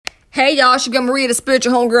Hey y'all, it's your girl Maria, the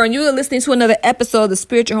Spiritual Homegirl, and you are listening to another episode of the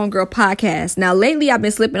Spiritual Homegirl podcast. Now, lately I've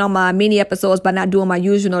been slipping on my mini episodes by not doing my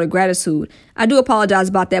usual note of gratitude. I do apologize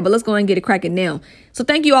about that, but let's go ahead and get it cracking now. So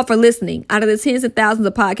thank you all for listening. Out of the tens of thousands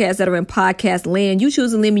of podcasts that are in podcast land, you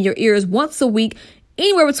choose to lend me your ears once a week,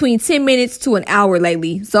 anywhere between 10 minutes to an hour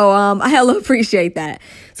lately. So I hella appreciate that.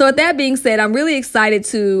 So with that being said, I'm really excited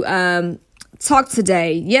to talk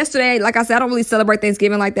today. Yesterday, like I said, I don't really celebrate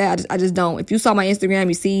Thanksgiving like that. I just don't. If you saw my Instagram,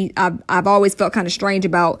 you see I've always felt kind of strange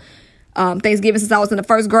about Thanksgiving since I was in the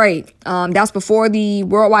first grade. That was before the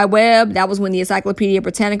World Wide Web. That was when the Encyclopedia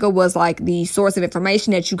Britannica was like the source of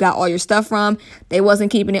information that you got all your stuff from. They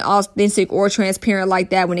wasn't keeping it authentic or transparent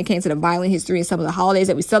like that when it came to the violent history and some of the holidays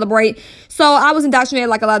that we celebrate. So I was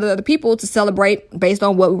indoctrinated like a lot of other people to celebrate based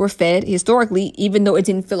on what we were fed historically, even though it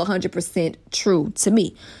didn't feel 100% true to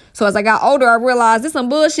me. So as I got older, I realized this is some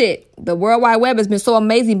bullshit. The World Wide Web has been so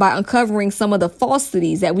amazing by uncovering some of the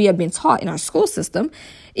falsities that we have been taught in our school system,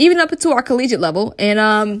 even up to our collegiate level. And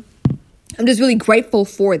I'm just really grateful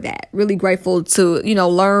for that. Really grateful to,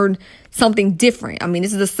 learn something different. I mean,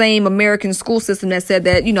 this is the same American school system that said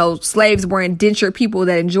that, slaves were indentured people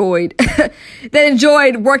that enjoyed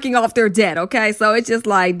working off their debt. Okay. So it's just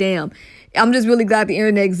like, damn. I'm just really glad the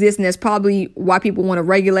internet exists, and that's probably why people want to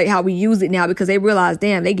regulate how we use it now, because they realize,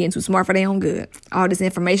 damn, they getting too smart for their own good. All this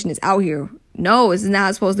information is out here. No, this is not how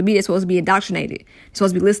it's supposed to be. It's supposed to be indoctrinated. It's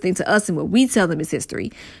supposed to be listening to us and what we tell them is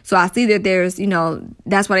history. So I see that there's,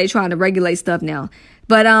 that's why they're trying to regulate stuff now.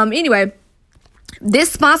 But anyway,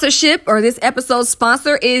 this sponsorship or this episode's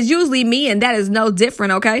sponsor is usually me, and that is no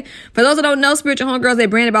different, okay? For those that don't know, Spiritual Homegirl is a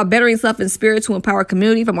brand about bettering self and spirit to empower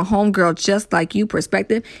community from a homegirl just like you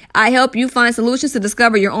perspective. I help you find solutions to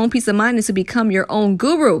discover your own peace of mind and to become your own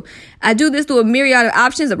guru. I do this through a myriad of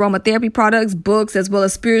options, aromatherapy products, books, as well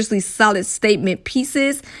as spiritually solid statement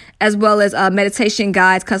pieces, as well as meditation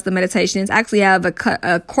guides, custom meditations. I actually have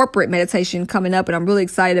a corporate meditation coming up, and I'm really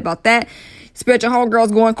excited about that. Spiritual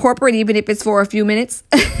Homegirl's going corporate, even if it's for a few minutes,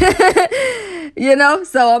 so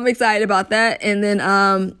I'm excited about that. And then,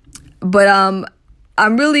 I'm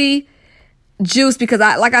really juiced because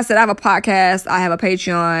I have a podcast, I have a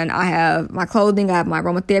Patreon, I have my clothing, I have my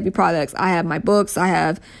aromatherapy products, I have my books, I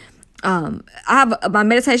have my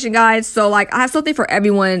meditation guides. So I have something for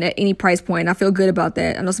everyone at any price point. I feel good about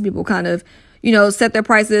that. I know some people kind of, set their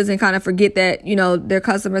prices and kind of forget that, their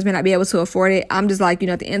customers may not be able to afford it. I'm just like,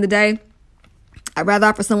 at the end of the day, I'd rather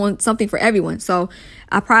offer something for everyone. So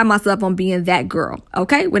I pride myself on being that girl,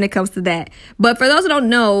 okay, when it comes to that. But for those who don't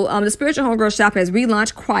know, the Spiritual Homegirl shop has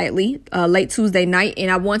relaunched quietly late Tuesday night.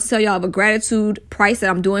 And I want to tell y'all of a gratitude price that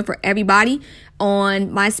I'm doing for everybody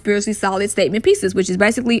on my spiritually solid statement pieces, which is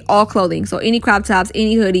basically all clothing. So any crop tops,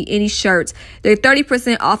 any hoodie, any shirts, they're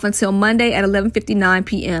 30% off until Monday at 11:59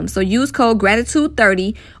 p.m. So use code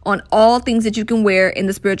gratitude30 on all things that you can wear in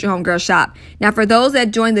the Spiritual Homegirl shop. Now, for those that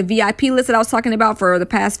joined the VIP list that I was talking about for the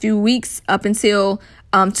past few weeks up until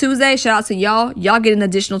Tuesday, shout out to y'all. Y'all get an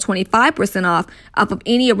additional 25% off of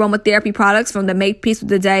any aromatherapy products from the Make Peace with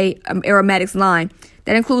the Day Aromatics line.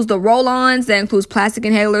 That includes the roll-ons, that includes plastic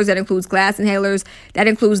inhalers, that includes glass inhalers, that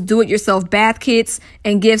includes do-it-yourself bath kits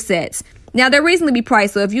and gift sets. Now, they're reasonably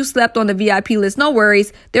priced, so if you slept on the VIP list, no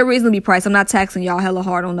worries. They're reasonably priced. I'm not taxing y'all hella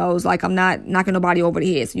hard on those. I'm not knocking nobody over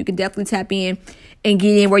the head. So you can definitely tap in and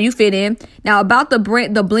get in where you fit in. Now, about the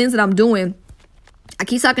blends that I'm doing, I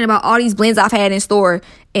keep talking about all these blends I've had in store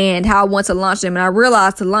and how I want to launch them. And I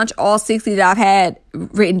realized to launch all 60 that I've had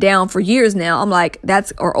written down for years now, I'm like,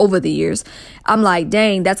 or over the years, I'm like,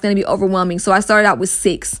 dang, that's going to be overwhelming. So I started out with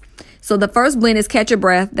 6. So the first blend is Catch Your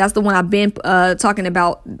Breath. That's the one I've been talking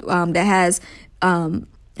about that has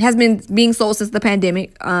been being sold since the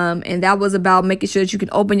pandemic. And that was about making sure that you can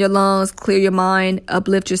open your lungs, clear your mind,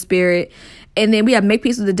 uplift your spirit. And then we have Make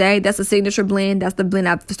Peace with the Day. That's a signature blend. That's the blend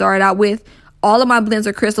I've started out with. All of my blends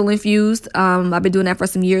are crystal infused. I've been doing that for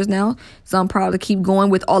some years now. So I'm proud to keep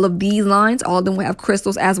going with all of these lines. All of them will have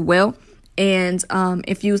crystals as well and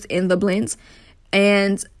infused in the blends.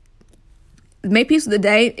 And Make Peace with the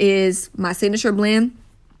Day is my signature blend.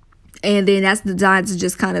 And then that's designed to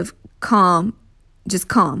just kind of calm,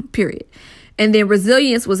 period. And then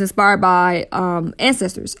Resilience was inspired by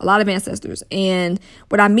ancestors, a lot of ancestors. And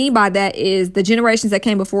what I mean by that is the generations that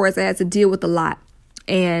came before us that had to deal with a lot.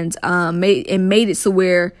 And made it so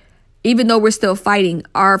where even though we're still fighting,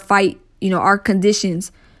 our fight, our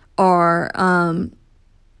conditions are, I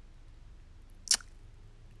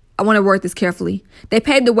want to word this carefully. They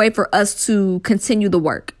paved the way for us to continue the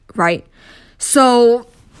work, right? So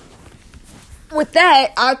with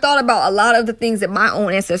that, I thought about a lot of the things that my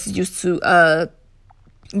own ancestors used to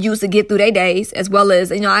used to get through their days, as well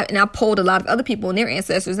as, I polled a lot of other people and their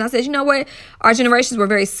ancestors. And I said, you know what? Our generations were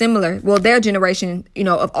very similar. Well, their generation,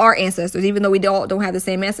 of our ancestors, even though we don't have the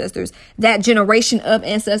same ancestors, that generation of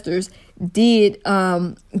ancestors did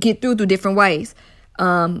get through different ways.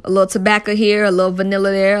 A little tobacco here, a little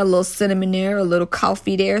vanilla there, a little cinnamon there, a little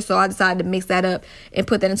coffee there. So I decided to mix that up and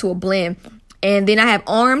put that into a blend. And then I have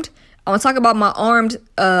Armed. I want to talk about my Armed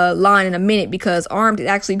line in a minute, because Armed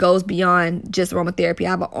actually goes beyond just aromatherapy. I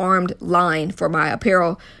have an Armed line for my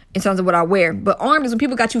apparel in terms of what I wear. But Armed is when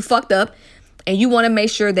people got you fucked up and you want to make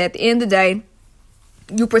sure that at the end of the day,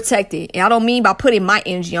 you protect it. And I don't mean by putting my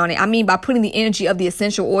energy on it. I mean by putting the energy of the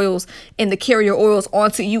essential oils and the carrier oils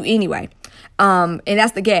onto you anyway. And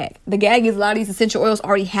that's the gag. The gag is a lot of these essential oils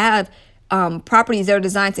already have properties that are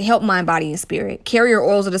designed to help mind, body, and spirit. Carrier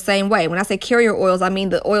oils are the same way. When I say carrier oils, I mean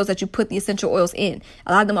the oils that you put the essential oils in.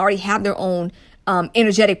 A lot of them already have their own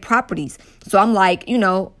energetic properties. So I'm like,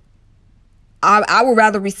 I would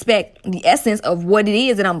rather respect the essence of what it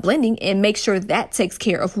is that I'm blending and make sure that takes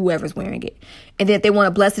care of whoever's wearing it. And then if they want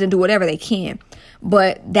to bless it and do whatever, they can.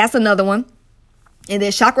 But that's another one. And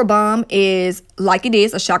then Chakra Bomb is like it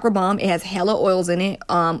is, a chakra bomb. It has hella oils in it,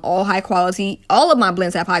 all high quality. All of my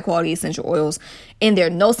blends have high quality essential oils in there.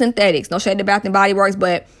 No synthetics, no shade to Bath & Body Works.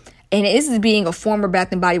 And this is being a former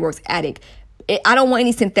Bath & Body Works addict. I don't want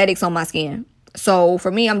any synthetics on my skin. So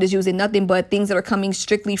for me, I'm just using nothing but things that are coming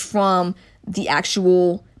strictly from the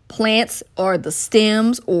actual plants or the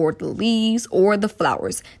stems or the leaves or the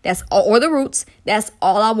flowers. That's all, or the roots. That's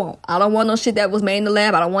all I want. I don't want no shit that was made in the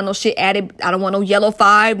lab. I don't want no shit added. I don't want no yellow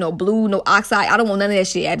 5, no blue, no oxide. I don't want none of that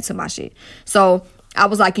shit added to my shit. So I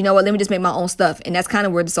was like, you know what? Let me just make my own stuff. And that's kind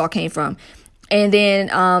of where this all came from. And then,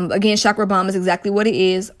 again, Chakra Bomb is exactly what it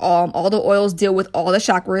is. All the oils deal with all the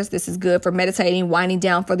chakras. This is good for meditating, winding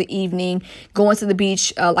down for the evening, going to the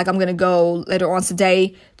beach, like I'm going to go later on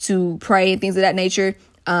today to pray and things of that nature.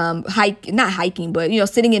 Not hiking, but,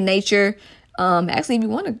 sitting in nature. Actually, if you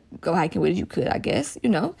want to go hiking with it, you could, I guess,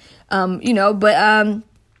 and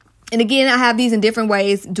again, I have these in different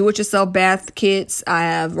ways. Do-it-yourself bath kits. I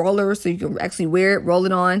have rollers, so you can actually wear it, roll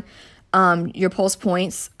it on, your pulse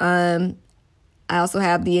points. I also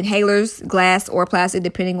have the inhalers, glass or plastic,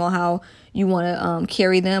 depending on how you want to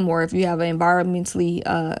carry them, or if you have an environmentally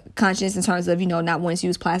conscious in terms of, not wanting to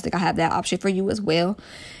use plastic, I have that option for you as well.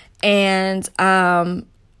 And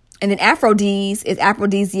then Aphrodise is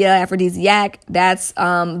aphrodisiac. That's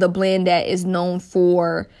the blend that is known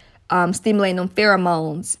for stimulating them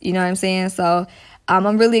pheromones. You know what I'm saying? So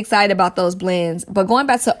I'm really excited about those blends. But going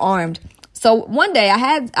back to Armed. So one day I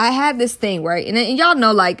had this thing, right? And y'all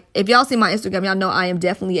know, like, if y'all see my Instagram, y'all know I am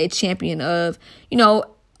definitely a champion of,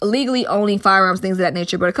 legally owning firearms, things of that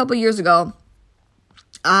nature. But a couple of years ago,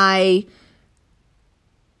 I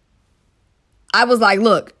was like,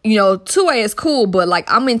 look, 2A is cool, but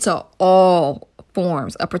like I'm into all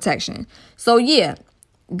forms of protection. So yeah,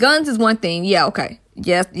 guns is one thing. Yeah, okay.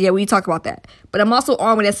 Yes, yeah, we talk about that. But I'm also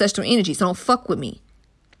armed with ancestral energy, so don't fuck with me.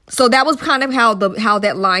 So that was kind of how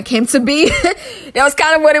that line came to be. That was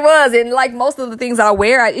kind of what it was. And like most of the things I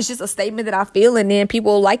wear, it's just a statement that I feel, and then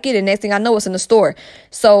people like it, and next thing I know, it's in the store.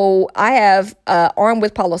 So I have armed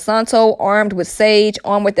with Palo Santo, armed with sage,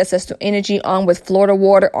 armed with ancestral energy, armed with Florida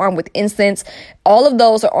water, armed with incense. All of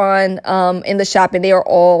those are on in the shop, and they are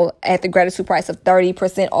all at the gratitude price of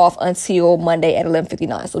 30% off until Monday at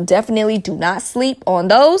 11:59. So definitely do not sleep on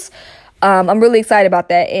those. I'm really excited about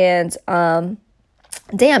that. And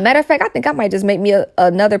damn, matter of fact, I think I might just make me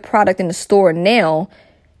another product in the store now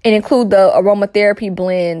and include the aromatherapy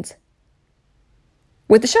blend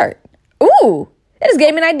with the shirt. Ooh, that just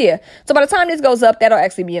gave me an idea. So by the time this goes up, that'll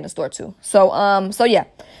actually be in the store too. So yeah.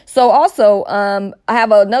 So also, I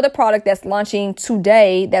have another product that's launching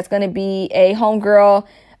today that's going to be a homegirl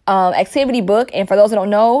activity book. And for those that don't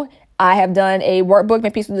know, I have done a workbook, My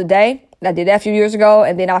Piece of the Day. I did that a few years ago,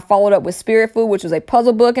 and then I followed up with Spirit Food, which was a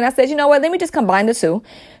puzzle book, and I said, you know what, let me just combine the two.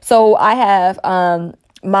 So I have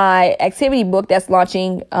my activity book that's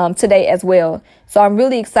launching today as well. So I'm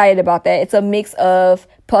really excited about that. It's a mix of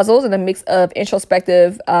puzzles and a mix of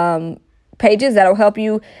introspective pages that'll help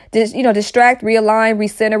you distract, realign,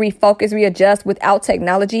 recenter, refocus, readjust without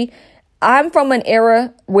technology. I'm from an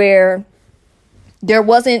era where there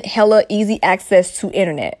wasn't hella easy access to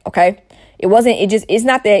internet, okay? It's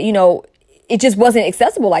not that, it just wasn't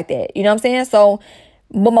accessible like that. You know what I'm saying? So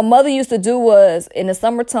what my mother used to do was in the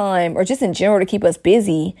summertime, or just in general to keep us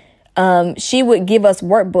busy, she would give us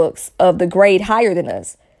workbooks of the grade higher than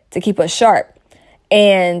us to keep us sharp.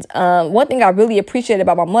 And one thing I really appreciate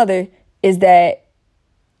about my mother is that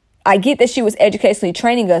I get that she was educationally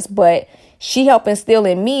training us, but she helped instill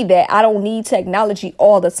in me that I don't need technology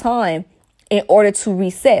all the time in order to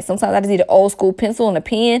reset. Sometimes I just need an old school pencil and a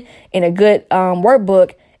pen and a good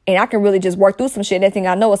workbook, and I can really just work through some shit. That thing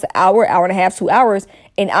I know it's an hour, hour and a half, 2 hours,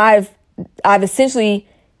 and I've essentially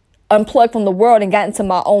unplugged from the world and got into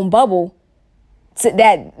my own bubble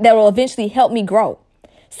that will eventually help me grow.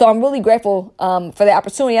 So I'm really grateful for the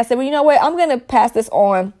opportunity. I said, well, you know what? I'm going to pass this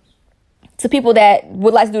on to people that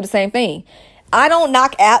would like to do the same thing. I don't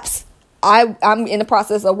knock apps. I'm in the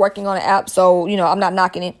process of working on an app, so, I'm not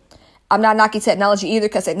knocking it. I'm not knocking technology either,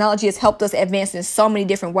 because technology has helped us advance in so many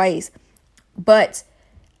different ways. But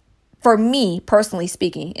for me, personally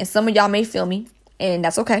speaking, and some of y'all may feel me, and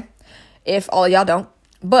that's okay if all of y'all don't,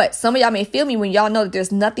 but some of y'all may feel me when y'all know that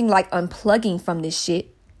there's nothing like unplugging from this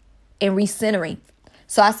shit and recentering.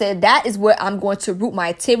 So I said that is what I'm going to root my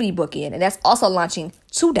activity book in, and that's also launching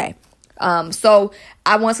today. So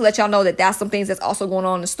I want to let y'all know that that's some things that's also going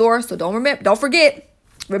on in the store. So don't forget,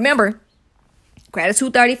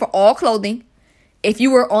 Gratitude 30 for all clothing. If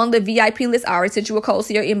you were on the VIP list, I already sent you a code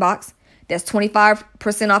to your inbox. That's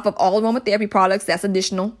 25% off of all aromatherapy products. That's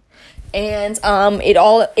additional. And it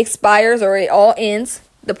all expires, or it all ends.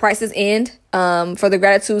 The prices end for the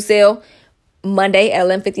gratitude sale Monday at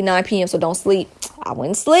 11:59 p.m. So don't sleep. I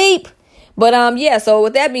wouldn't sleep. But so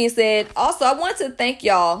with that being said, also I want to thank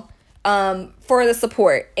y'all for the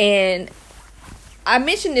support. And I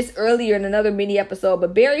mentioned this earlier in another mini episode,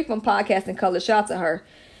 but Barry from Podcast in Color, shout out to her.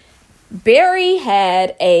 Barry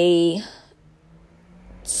had a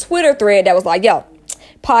Twitter thread that was like, yo,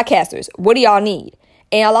 podcasters, what do y'all need?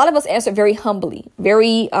 And a lot of us answered very humbly,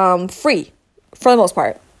 very free for the most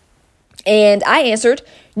part. And I answered,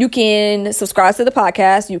 you can subscribe to the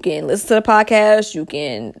podcast. You can listen to the podcast. You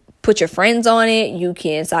can put your friends on it. You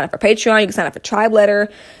can sign up for Patreon. You can sign up for Tribe Letter.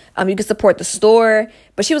 You can support the store.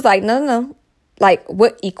 But she was like, no. Like,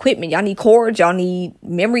 what equipment? Y'all need cords? Y'all need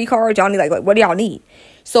memory cards? Y'all need, like what do y'all need?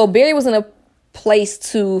 So Barry was in a place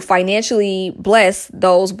to financially bless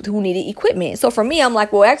those who needed equipment. So for me, I'm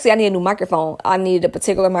like, well, actually, I need a new microphone. I needed a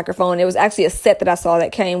particular microphone. It was actually a set that I saw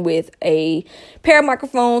that came with a pair of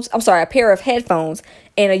a pair of headphones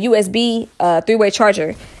and a USB 3-way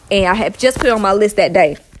charger. And I had just put it on my list that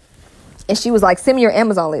day. And she was like, send me your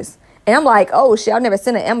Amazon list. And I'm like, oh, shit, I've never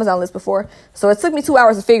seen an Amazon list before. So it took me 2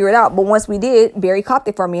 hours to figure it out. But once we did, Barry copped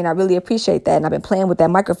it for me, and I really appreciate that. And I've been playing with that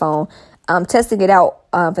microphone. I'm testing it out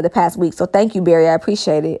for the past week. So thank you, Barry. I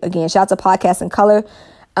appreciate it. Again, shout out to Podcast in Color.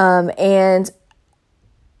 And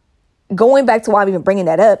going back to why I'm even bringing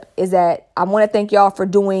that up is that I want to thank y'all for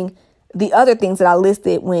doing the other things that I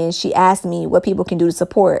listed when she asked me what people can do to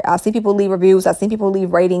support. I've seen people leave reviews. I've seen people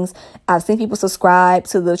leave ratings. I've seen people subscribe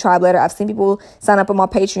to the Tribe Letter. I've seen people sign up on my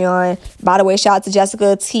Patreon. By the way, shout out to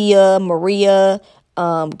Jessica, Tia, Maria,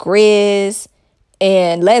 Grizz,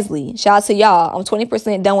 and Leslie. Shout out to y'all. I'm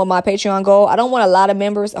 20% done with my Patreon goal. I don't want a lot of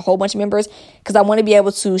members, a whole bunch of members, because I want to be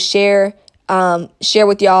able to share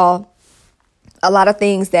with y'all a lot of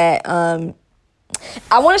things that I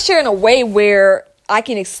want to share in a way where I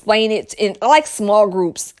can explain it I like small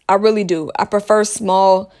groups. I really do. I prefer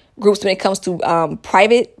small groups when it comes to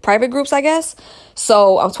private groups, I guess.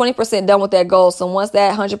 So I'm 20% done with that goal. So once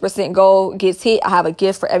that 100% goal gets hit, I have a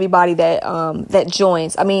gift for everybody that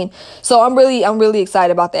joins. So I'm really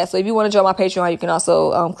excited about that. So if you want to join my Patreon, you can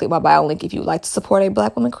also click my bio link if you would like to support a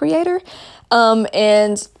Black woman creator. And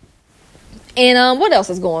what else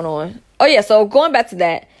is going on? Oh yeah, so going back to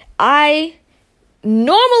that, I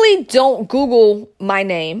normally don't Google my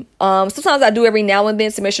name. Sometimes I do every now and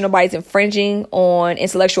then to make sure nobody's infringing on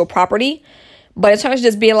intellectual property. But in terms of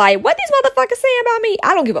just being like, what these motherfuckers saying about me,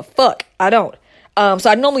 I don't give a fuck. I don't.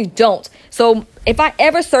 So I normally don't. So if I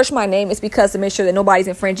ever search my name, it's because to make sure that nobody's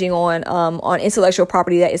infringing on intellectual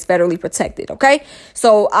property that is federally protected. Okay.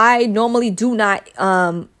 So I normally do not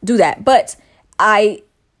do that. But I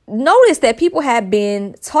noticed that people have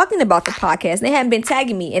been talking about the podcast and they haven't been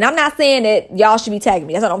tagging me. And I'm not saying that y'all should be tagging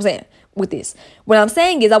me. That's what I'm saying with this. What I'm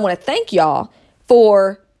saying is I want to thank y'all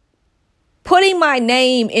for putting my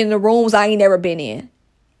name in the rooms I ain't never been in.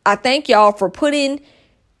 I thank y'all for putting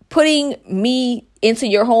me into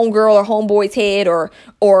your homegirl or homeboy's head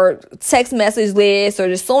or text message list, or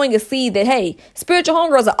just sowing a seed that, hey, Spiritual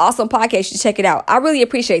Homegirl is an awesome podcast. You should check it out. I really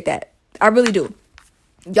appreciate that. I really do.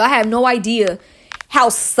 Y'all have no idea how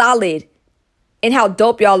solid and how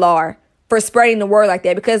dope y'all are for spreading the word like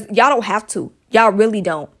that, because y'all don't have to. Y'all really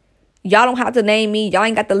don't. Y'all don't have to name me. Y'all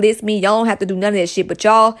ain't got to list me. Y'all don't have to do none of that shit. But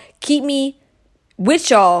y'all keep me with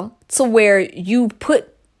y'all to where you put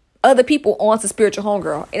other people onto Spiritual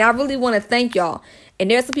Homegirl. And I really want to thank y'all. And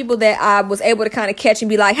there's some people that I was able to kind of catch and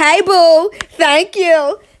be like, hey, boo, thank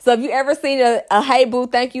you. So if you ever seen a hey boo,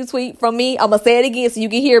 thank you tweet from me, I'm going to say it again so you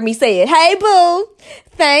can hear me say it. Hey boo,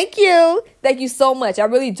 thank you. Thank you so much. I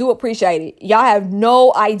really do appreciate it. Y'all have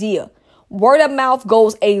no idea. Word of mouth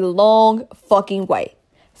goes a long fucking way.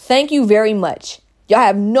 Thank you very much. Y'all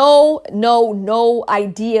have no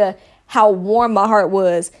idea how warm my heart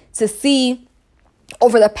was to see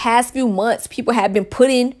over the past few months, people have been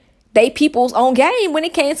putting they people's own game when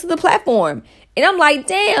it came to the platform. And I'm like,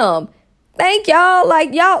 damn, thank y'all.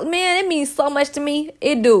 Like, y'all, man, it means so much to me.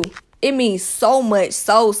 It do. It means so much.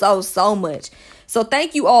 So much. So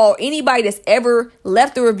thank you all. Anybody that's ever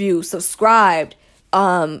left a review, subscribed,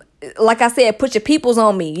 like I said, put your peoples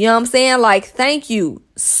on me. You know what I'm saying? Like, thank you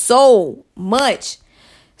so much.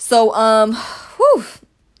 So,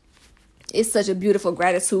 it's such a beautiful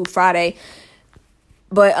Gratitude Friday.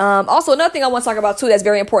 But also another thing I want to talk about too that's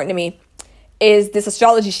very important to me is this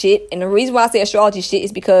astrology shit. And the reason why I say astrology shit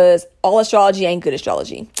is because all astrology ain't good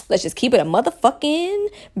astrology. Let's just keep it a motherfucking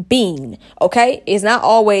bean, okay? It's not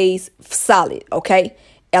always solid, okay?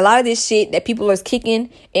 A lot of this shit that people are kicking,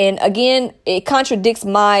 and again, it contradicts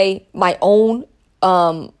my own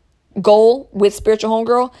goal with Spiritual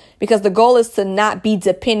Homegirl, because the goal is to not be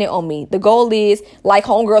dependent on me. The goal is, like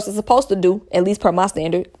homegirls are supposed to do, at least per my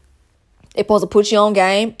standard, they're supposed to put you on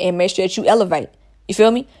game and make sure that you elevate. You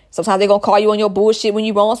feel me? Sometimes they're going to call you on your bullshit when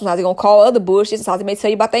you're wrong. Sometimes they're going to call other bullshit. Sometimes they may tell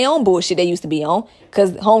you about their own bullshit they used to be on,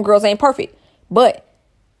 because homegirls ain't perfect. But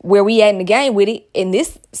where we at in the game with it in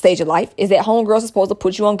this stage of life is that homegirls are supposed to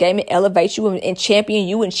put you on game and elevate you and champion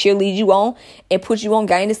you and cheerlead you on and put you on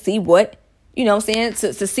game to see what, you know what I'm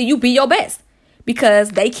saying, to see you be your best,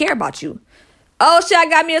 because they care about you. Oh, shit, I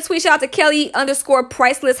got me a tweet. Shout out to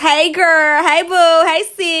Kelly_priceless. Hey, girl. Hey, boo.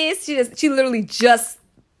 Hey, sis. She literally just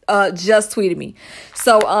tweeted me.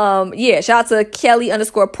 So, yeah, shout out to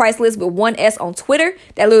Kelly_priceless with 1 S on Twitter.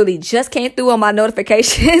 That literally just came through on my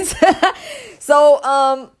notifications. So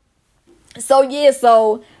I'm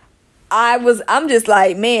just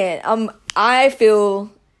like, man, I feel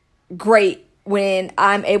great when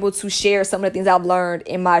I'm able to share some of the things I've learned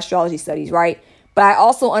in my astrology studies, right? But I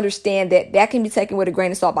also understand that can be taken with a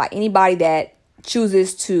grain of salt by anybody that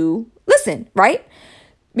chooses to listen, right?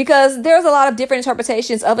 Because there's a lot of different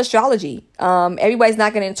interpretations of astrology. Everybody's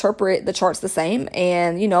not going to interpret the charts the same.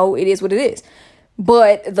 And, you know, it is what it is.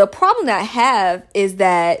 But the problem that I have is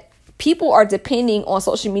that people are depending on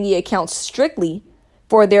social media accounts strictly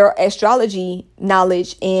for their astrology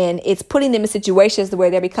knowledge. And it's putting them in situations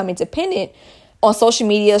where they're becoming dependent on social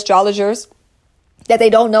media astrologers that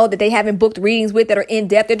they don't know, that they haven't booked readings with, that are in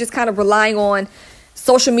depth. They're just kind of relying on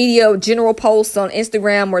social media general posts on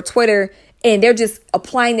Instagram or Twitter, and they're just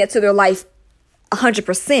applying that to their life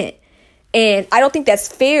 100%. And I don't think that's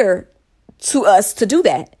fair to us to do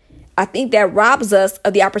that. I think that robs us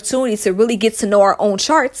of the opportunity to really get to know our own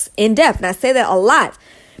charts in depth. And I say that a lot.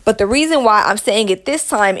 But the reason why I'm saying it this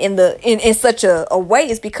time in such a way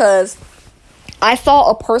is because I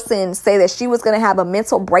saw a person say that she was going to have a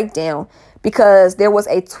mental breakdown because there was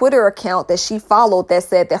a Twitter account that she followed that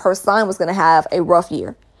said that her sign was going to have a rough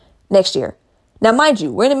year next year. Now, mind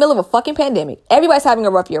you, we're in the middle of a fucking pandemic. Everybody's having a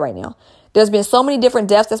rough year right now. There's been so many different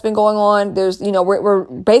deaths that's been going on. There's, you know, we're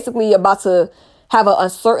basically about to have an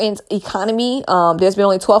uncertain economy. There's been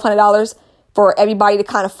only $1,200 for everybody to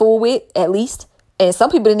kind of fool with, at least. And some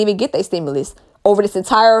people didn't even get their stimulus over this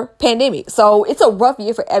entire pandemic. So it's a rough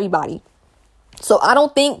year for everybody. So I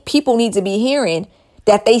don't think people need to be hearing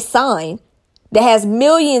that they sign that has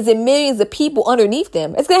millions and millions of people underneath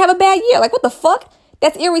them, it's going to have a bad year. Like, what the fuck?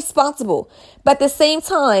 That's irresponsible. But at the same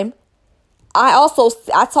time, I also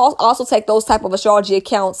take those type of astrology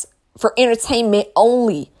accounts for entertainment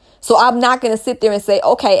only. So I'm not going to sit there and say,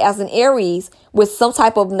 okay, as an Aries with some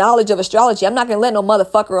type of knowledge of astrology, I'm not going to let no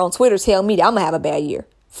motherfucker on Twitter tell me that I'm going to have a bad year.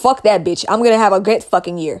 Fuck that, bitch. I'm going to have a great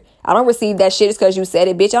fucking year. I don't receive that shit. It's because you said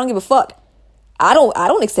it, bitch. I don't give a fuck. I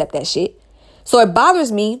don't accept that shit. So it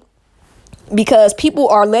bothers me because people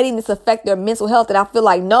are letting this affect their mental health. And I feel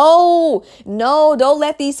like, no, don't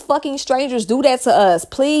let these fucking strangers do that to us.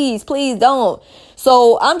 Please don't.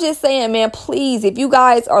 So I'm just saying, man, please, if you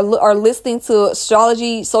guys are listening to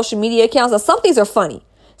astrology social media accounts, some things are funny.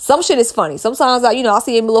 Some shit is funny. Sometimes I'll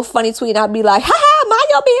see a little funny tweet and I'll be like, ha, mind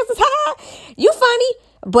your business, ha, you funny.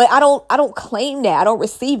 But I don't claim that. I don't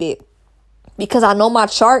receive it because I know my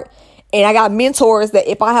chart. And I got mentors that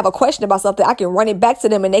if I have a question about something, I can run it back to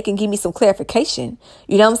them and they can give me some clarification.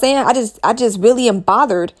 You know what I'm saying? I just really am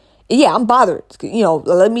bothered. Yeah, I'm bothered. You know,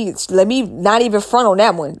 let me not even front on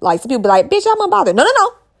that one. Like, some people be like, bitch, I'm unbothered. No.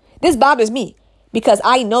 This bothers me because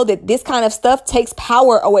I know that this kind of stuff takes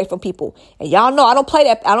power away from people. And y'all know I don't play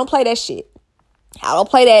that shit. I don't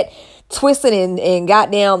play twisting and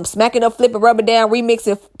goddamn smacking up, flipping rubber down,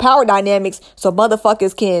 remixing power dynamics so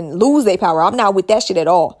motherfuckers can lose their power. I'm not with that shit at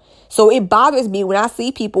all. So it bothers me when I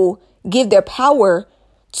see people give their power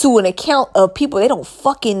to an account of people they don't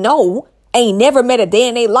fucking know, ain't never met a day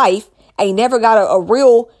in their life, ain't never got a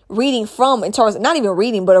real reading from, in terms of not even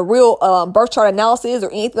reading, but a real birth chart analysis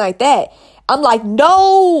or anything like that. I'm like,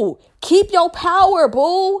 no, keep your power,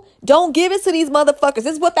 boo. Don't give it to these motherfuckers.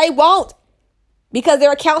 This is what they want, because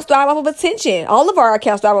their accounts thrive off of attention. All of our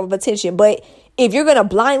accounts thrive off of attention. But if you're going to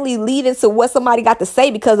blindly lead into what somebody got to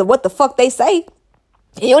say because of what the fuck they say,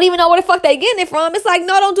 you don't even know where the fuck they getting it from. It's like,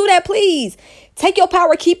 no, don't do that, please. Take your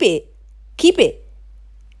power. Keep it. Keep it.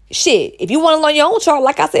 Shit. If you want to learn your own chart,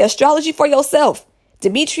 like I said, astrology for yourself.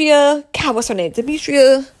 Demetria. God, what's her name?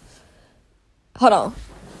 Demetria. Hold on.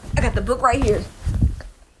 I got the book right here.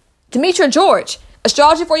 Demetria George.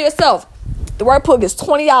 Astrology for yourself. The workbook is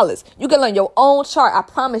 $20. You can learn your own chart. I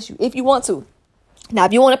promise you, if you want to. Now,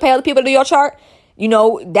 if you want to pay other people to do your chart, you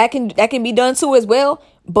know, that can be done too as well.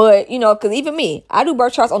 But, you know, because even me, I do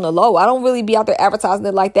birth charts on the low. I don't really be out there advertising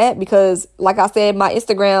it like that because, like I said, my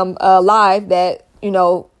Instagram live that, you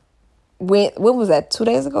know, when was that? 2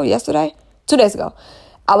 days ago? Yesterday? 2 days ago.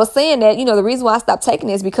 I was saying that, you know, the reason why I stopped taking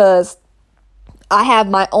it is because I have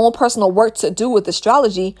my own personal work to do with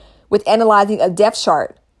astrology, with analyzing a depth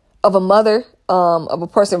chart of a mother, of a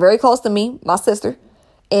person very close to me, my sister,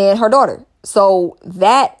 and her daughter. So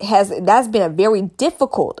that's been a very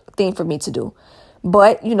difficult thing for me to do.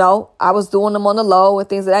 But, you know, I was doing them on the low and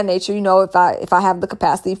things of that nature, you know, if I have the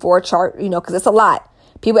capacity for a chart, you know, because it's a lot.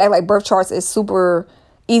 People act like birth charts is super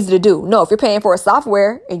easy to do. No, if you're paying for a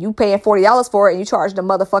software and you paying $40 for it and you charge the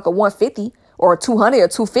motherfucker $150 or $200 or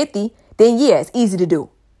 $250, then yeah, it's easy to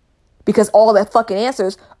do because all the fucking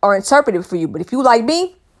answers are interpreted for you. But if you like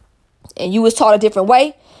me and you was taught a different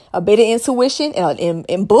way, a bit of intuition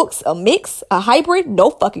in books, a mix, a hybrid,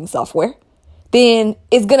 no fucking software, then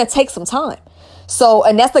it's going to take some time. So,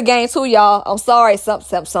 and that's the game too, y'all. I'm sorry. Some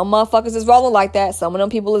motherfuckers is rolling like that. Some of them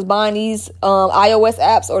people is buying these iOS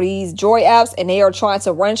apps or these Droid apps, and they are trying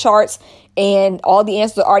to run charts, and all the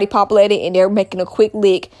answers are already populated, and they're making a quick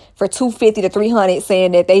lick for $250 to $300,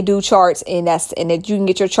 saying that they do charts, and that you can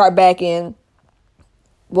get your chart back in.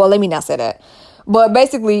 Well, let me not say that. But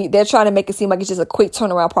basically, they're trying to make it seem like it's just a quick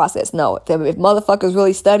turnaround process. No, if motherfuckers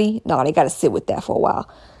really study, no, they got to sit with that for a while.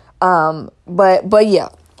 But yeah.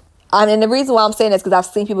 And the reason why I'm saying this is because I've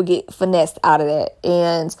seen people get finessed out of that.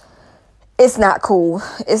 And it's not cool.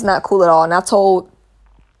 It's not cool at all. And I told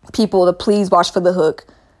people to please watch for the hook,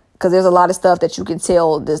 because there's a lot of stuff that you can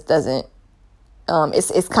tell this doesn't.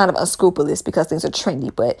 It's kind of unscrupulous because things are trendy.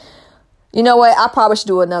 But you know what? I probably should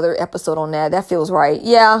do another episode on that. That feels right.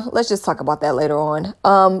 Yeah, let's just talk about that later on.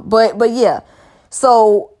 But yeah.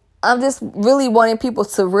 So I'm just really wanting people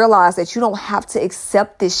to realize that you don't have to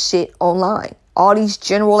accept this shit online. All these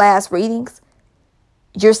general ass readings.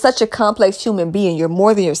 You're such a complex human being. You're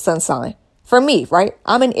more than your sun sign. For me, right?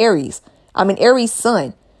 I'm an Aries. I'm an Aries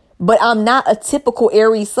sun. But I'm not a typical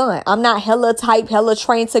Aries sun. I'm not hella type, hella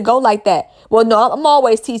trained to go like that. Well, no, I'm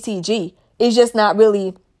always TCG. It's just not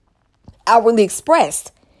really outwardly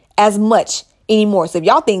expressed as much anymore. So if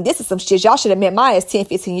y'all think this is some shit, y'all should have met my ass 10,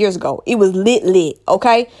 15 years ago. It was lit.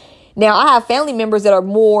 Okay. Now I have family members that are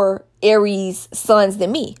more Aries sons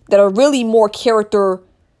than me, that are really more characteristic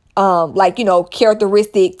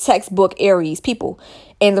textbook Aries people.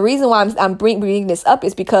 And the reason why I'm bringing this up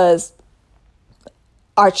is because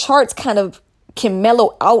our charts kind of can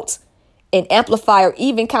mellow out and amplify, or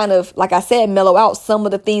even kind of, like I said, mellow out some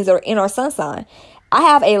of the things that are in our sun sign. I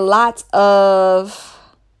have a lot of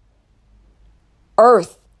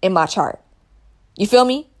earth in my chart. You feel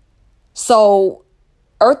me? So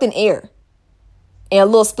earth and air, and a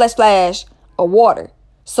little splash of water.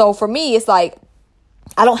 So for me, it's like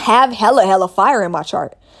I don't have hella fire in my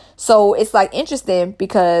chart. So it's like interesting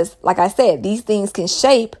because, like I said, these things can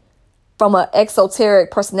shape from an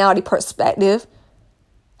exoteric personality perspective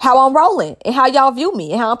how I'm rolling and how y'all view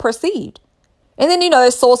me and how I'm perceived. And then, you know,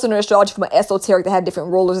 there's soul center astrology from an esoteric that have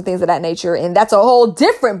different rulers and things of that nature. And that's a whole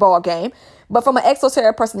different ball game. But from an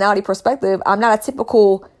exoteric personality perspective, I'm not a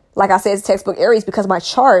typical, like I said, textbook Aries, because my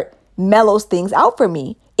chart mellows things out for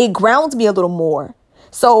me. It grounds me a little more.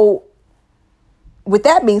 So with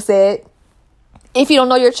that being said, if you don't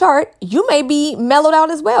know your chart, you may be mellowed out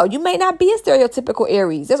as well. You may not be a stereotypical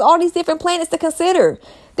Aries. There's all these different planets to consider.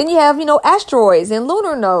 Then you have, you know, asteroids and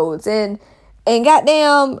lunar nodes and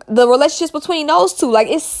goddamn the relationships between those two. Like,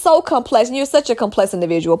 it's so complex, and you're such a complex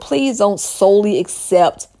individual. Please don't solely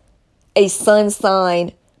accept a sun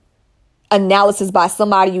sign analysis by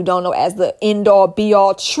somebody you don't know as the end all be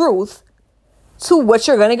all truth to what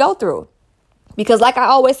you're going to go through. Because like I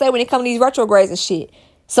always say, when it comes to these retrogrades and shit,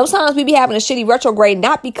 sometimes we be having a shitty retrograde,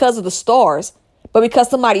 not because of the stars, but because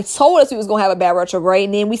somebody told us we was going to have a bad retrograde,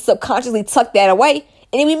 and then we subconsciously tuck that away,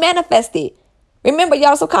 and then we manifest it. Remember,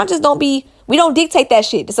 y'all, subconscious we don't dictate that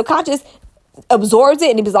shit. The subconscious absorbs it,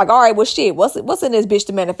 and it was like, all right, well, shit, what's in this bitch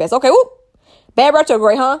to manifest? Okay, whoop, bad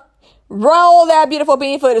retrograde, huh? Roll that beautiful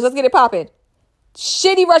bean footage. Let's get it popping.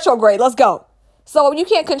 Shitty retrograde. Let's go. So you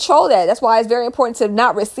can't control that. That's why it's very important to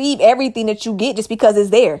not receive everything that you get just because it's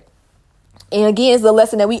there. And again, it's the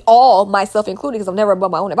lesson that we all, myself included, because I'm never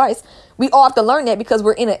above my own advice, we all have to learn that because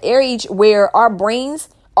we're in an age where our brains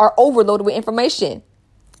are overloaded with information.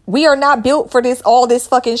 We are not built for all this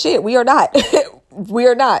fucking shit. We are not. We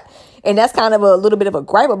are not. And that's kind of a little bit of a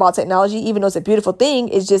gripe about technology, even though it's a beautiful thing.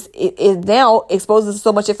 It's just, it now exposes to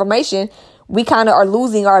so much information. We kind of are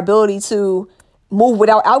losing our ability to move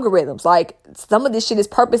without algorithms. Like, some of this shit is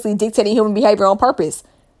purposely dictating human behavior on purpose.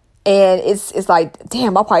 And it's like,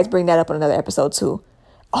 damn, I'll probably bring that up in another episode too.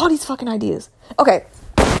 All these fucking ideas. Okay.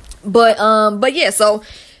 But yeah, so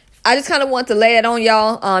I just kind of want to lay it on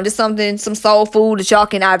y'all. Just some soul food that y'all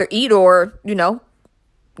can either eat or,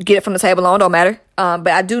 get it from the table on, don't matter. But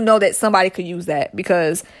I do know that somebody could use that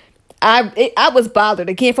because I was bothered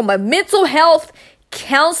again from a mental health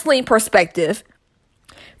counseling perspective,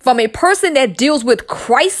 from a person that deals with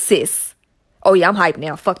crisis. Oh yeah, I'm hyped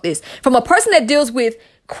now. Fuck this. From a person that deals with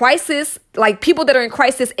crisis, like people that are in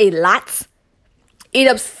crisis a lot, it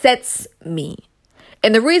upsets me.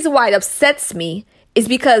 And the reason why it upsets me is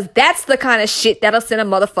because that's the kind of shit that'll send a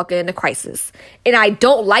motherfucker into crisis. And I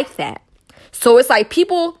don't like that. So it's like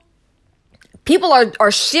people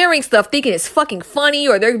are sharing stuff thinking it's fucking funny,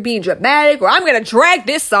 or they're being dramatic, or I'm going to drag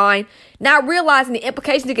this sign, not realizing the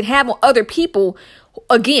implications it can have on other people.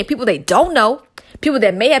 Again, people they don't know, people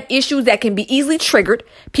that may have issues that can be easily triggered,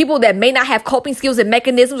 people that may not have coping skills and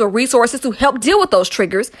mechanisms or resources to help deal with those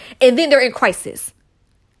triggers, and then they're in crisis.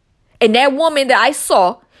 And that woman that I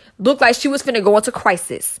saw looked like she was finna go into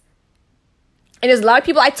crisis. And there's a lot of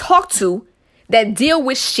people I talk to that deal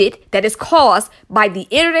with shit that is caused by the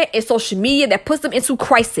internet and social media that puts them into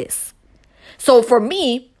crisis. So for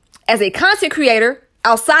me, as a content creator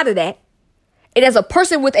outside of that, and as a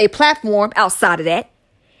person with a platform outside of that,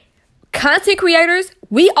 content creators,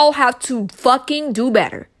 we all have to fucking do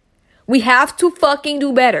better. We have to fucking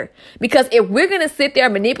do better. Because if we're going to sit there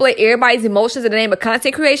and manipulate everybody's emotions in the name of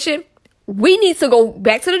content creation, we need to go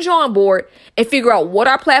back to the drawing board and figure out what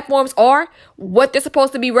our platforms are, what they're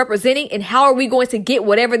supposed to be representing, and how are we going to get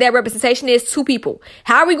whatever that representation is to people.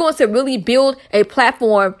 How are we going to really build a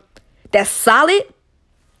platform that's solid,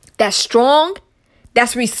 that's strong,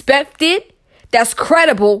 that's respected, that's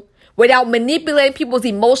credible, without manipulating people's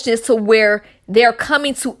emotions to where they're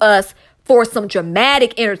coming to us for some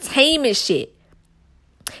dramatic entertainment shit.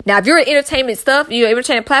 Now, if you're an entertainment stuff, you're an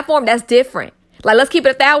entertainment platform, that's different. Like, let's keep it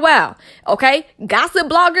at that. Wow. Okay. Gossip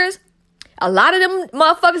bloggers, a lot of them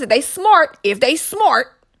motherfuckers, if they smart,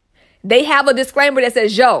 they have a disclaimer that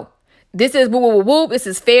says, yo, this is whoop, whoop, whoop. This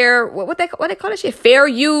is fair. What they call that shit? Fair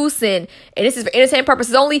use. And this is for entertainment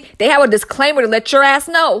purposes only. They have a disclaimer to let your ass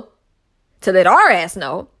know, to let our ass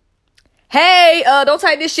know, hey, don't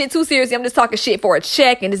take this shit too seriously. I'm just talking shit for a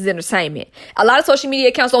check, and this is entertainment. A lot of social media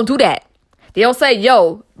accounts don't do that. They don't say,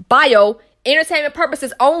 yo, bio, entertainment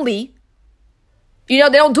purposes only. They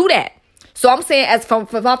don't do that. So I'm saying, as from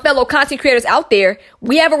my fellow content creators out there,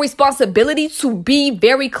 we have a responsibility to be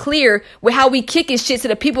very clear with how we kicking shit to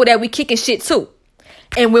the people that we kicking shit to.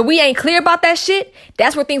 And when we ain't clear about that shit,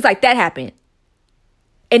 that's where things like that happen.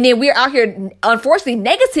 And then we're out here, unfortunately,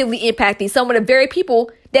 negatively impacting some of the very people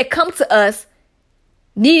that come to us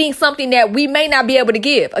needing something that we may not be able to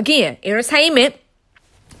give. Again, entertainment,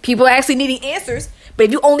 people are actually needing answers. But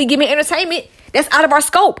if you only give me entertainment, that's out of our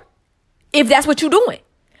scope, if that's what you're doing.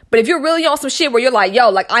 But if you're really on some shit where you're like, yo,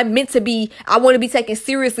 like I want to be taken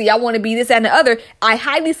seriously, I want to be this, that, and the other, I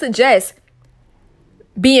highly suggest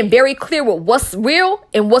being very clear with what's real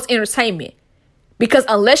and what's entertainment. Because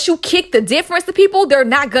unless you kick the difference to people, they're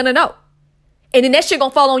not going to know. And then that shit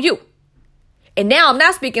going to fall on you. And now I'm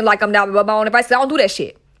not speaking like I'm not about my own advice, because I don't do that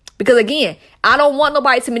shit. Because again, I don't want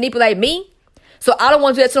nobody to manipulate me. So I don't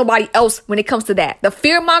want to do that to nobody else when it comes to that. The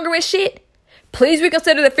fear-mongering shit, please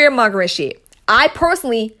reconsider the fear-mongering shit. I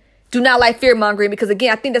personally do not like fear-mongering because,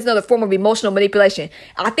 again, I think that's another form of emotional manipulation.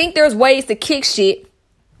 I think there's ways to kick shit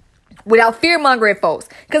without fear-mongering folks.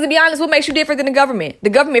 Because to be honest, what makes you different than the government? The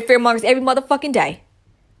government fear-mongers every motherfucking day.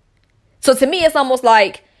 So to me, it's almost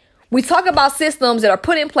like we talk about systems that are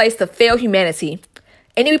put in place to fail humanity,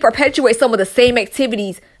 and then we perpetuate some of the same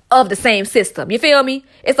activities of the same system. You feel me?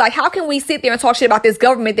 It's like, how can we sit there and talk shit about this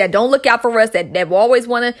government that don't look out for us, that will always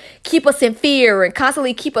want to keep us in fear and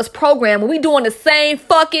constantly keep us programmed when we doing the same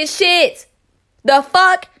fucking shit? The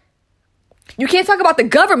fuck? You can't talk about the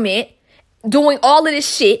government doing all of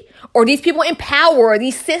this shit, or these people in power, or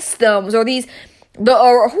these systems, or who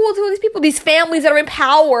are these people, these families that are in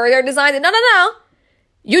power, they're designed to, no.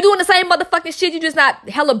 You're doing the same motherfucking shit, you're just not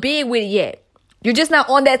hella big with it yet. You're just not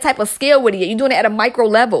on that type of scale with it yet. You're doing it at a micro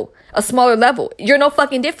level, a smaller level. You're no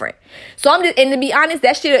fucking different. So and to be honest,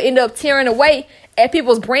 that shit will end up tearing away at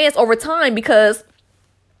people's brands over time, because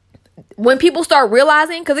when people start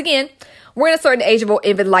realizing, because again, we're in a certain age of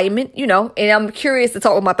enlightenment, and I'm curious to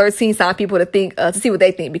talk with my 13 sign people to think, to see what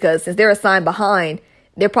they think, because since they're a sign behind,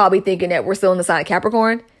 they're probably thinking that we're still in the sign of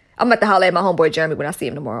Capricorn. I'm about to holler at my homeboy Jeremy when I see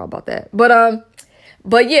him tomorrow about that. But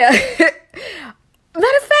yeah,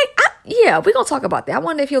 matter of fact, we're going to talk about that. I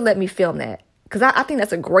wonder if he'll let me film that, because I think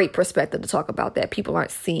that's a great perspective to talk about that people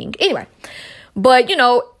aren't seeing. Anyway, but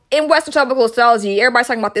in Western tropical astrology, everybody's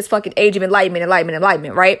talking about this fucking age of enlightenment,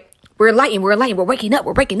 right? We're enlightened, we're waking up,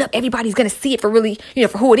 everybody's going to see it for really,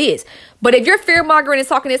 for who it is. But if you're fear mongering and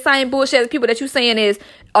talking this same bullshit, the people that you're saying is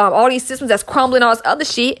all these systems that's crumbling, all this other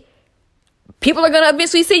shit, people are going to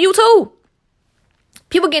eventually see you too.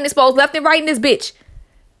 People getting exposed left and right in this bitch.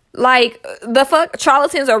 Like, the fuck,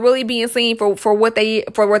 charlatans are really being seen for what they,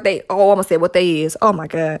 I'm gonna say what they is. Oh my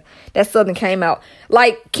God, that Southern came out.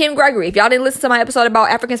 Like Kim Gregory, if y'all didn't listen to my episode about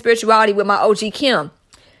African spirituality with my OG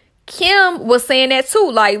Kim was saying that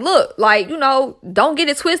too. Like, look, don't get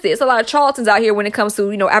it twisted. It's a lot of charlatans out here when it comes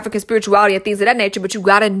to, African spirituality and things of that nature, but you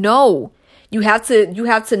gotta know. You have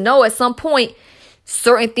to know at some point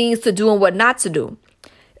certain things to do and what not to do.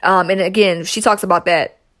 And again, she talks about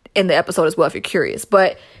that in the episode as well, if you're curious.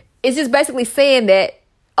 But it's just basically saying that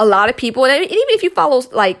a lot of people, and even if you follow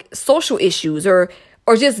like social issues or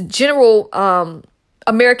just general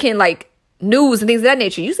American like news and things of that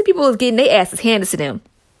nature, you see people is getting their asses handed to them.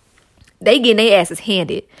 They getting their asses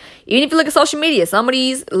handed. Even if you look at social media, some of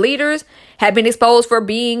these leaders have been exposed for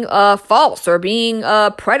being false or being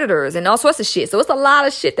predators and all sorts of shit. So it's a lot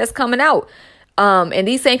of shit that's coming out. And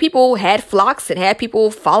these same people had flocks and had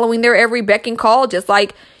people following their every beck and call, just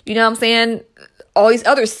like, all these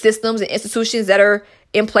other systems and institutions that are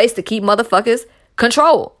in place to keep motherfuckers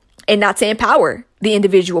control and not to empower the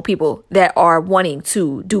individual people that are wanting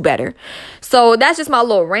to do better. So that's just my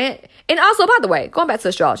little rant. And also, by the way, going back to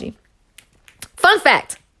astrology, fun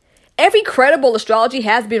fact, every credible astrology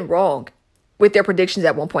has been wrong with their predictions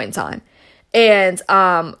at one point in time. And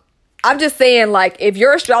I'm just saying, like, if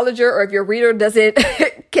your astrologer or if your reader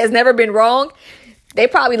has never been wrong, they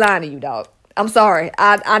probably lying to you, dog. I'm sorry.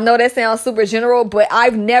 I know that sounds super general, but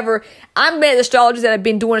I've met astrologers that have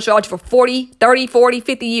been doing astrology for 30, 40,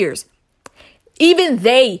 50 years. Even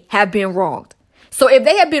they have been wronged. So if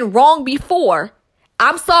they have been wrong before,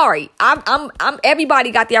 I'm sorry. I'm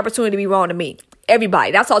everybody got the opportunity to be wrong to me.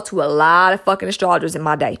 Everybody. That's all to a lot of fucking astrologers in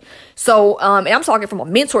my day. So, and I'm talking from a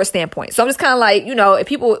mentor standpoint. So I'm just kind of like, if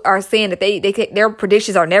people are saying that their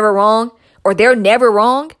predictions are never wrong or they're never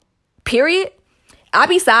wrong, period, I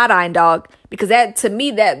be side-eyeing, dog, because that, to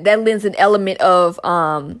me, that lends an element of,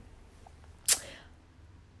 an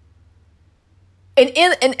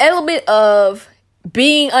element of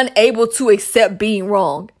being unable to accept being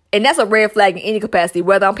wrong. And that's a red flag in any capacity,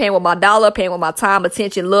 whether I'm paying with my dollar, paying with my time,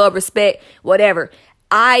 attention, love, respect, whatever.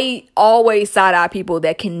 I always side-eye people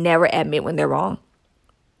that can never admit when they're wrong.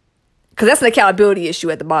 Because that's an accountability issue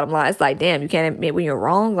at the bottom line. It's like, damn, you can't admit when you're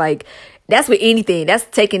wrong. Like, that's with anything. That's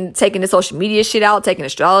taking the social media shit out, taking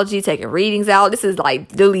astrology, taking readings out. This is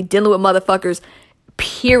like literally dealing with motherfuckers,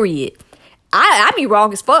 period. I be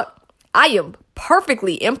wrong as fuck. I am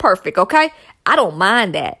perfectly imperfect, okay? I don't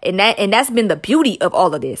mind that. And that's been the beauty of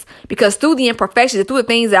all of this. Because through the imperfections and through the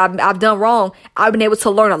things that I've done wrong, I've been able to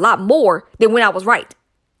learn a lot more than when I was right.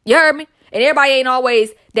 You heard me? And everybody ain't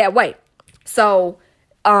always that way. So,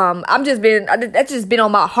 that's just been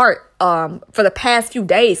on my heart for the past few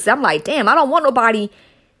days. So I'm like, damn, I don't want nobody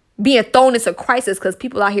being thrown into crisis because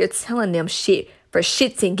people out here telling them shit for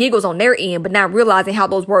shits and giggles on their end, but not realizing how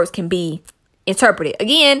those words can be interpreted.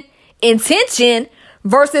 Again, intention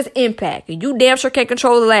versus impact. And you damn sure can't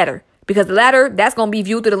control the latter, because the latter, that's going to be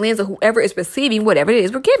viewed through the lens of whoever is receiving whatever it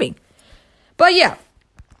is we're giving. But yeah.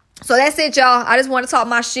 So that's it, y'all. I just want to talk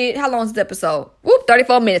my shit. How long is this episode?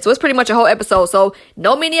 34 minutes. So it's pretty much a whole episode. So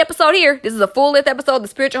no mini episode here. This is a full-length episode of the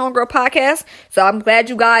Spiritual Homegirl podcast. So I'm glad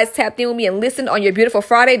you guys tapped in with me and listened on your beautiful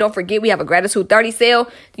Friday. Don't forget, we have a Gratitude 30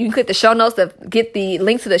 sale. You can click the show notes to get the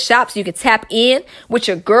link to the shop so you can tap in with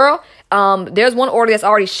your girl. There's one order that's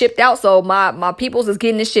already shipped out. So my peoples is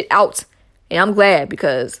getting this shit out And I'm glad,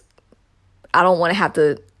 because I don't want to have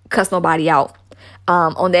to cuss nobody out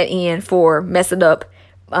on that end for messing up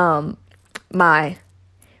my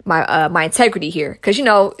integrity here. Because, you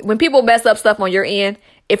know, when people mess up stuff on your end,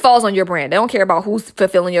 it falls on your brand. They don't care about who's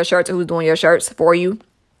fulfilling your shirts or who's doing your shirts for you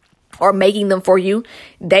or making them for you.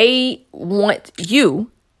 They want you,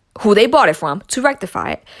 who they bought it from, to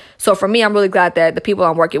rectify it. So for me, I'm really glad that the people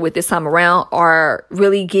I'm working with this time around are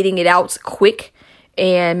really getting it out quick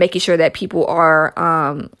and making sure that people are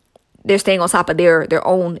they're staying on top of their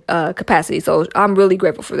own capacity. So I'm really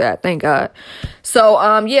grateful for that. Thank God.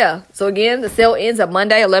 So yeah. So again, the sale ends on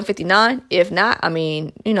Monday, 11:59. If not, I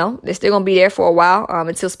mean, you know, they're still gonna be there for a while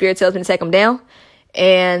until Spirit tells me to take them down.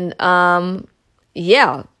 And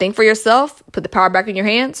yeah, think for yourself. Put the power back in your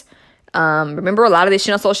hands. Remember, a lot of this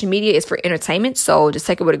shit on social media is for entertainment. So just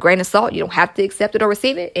take it with a grain of salt. You don't have to accept it or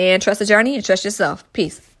receive it. And trust the journey and trust yourself.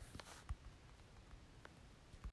 Peace.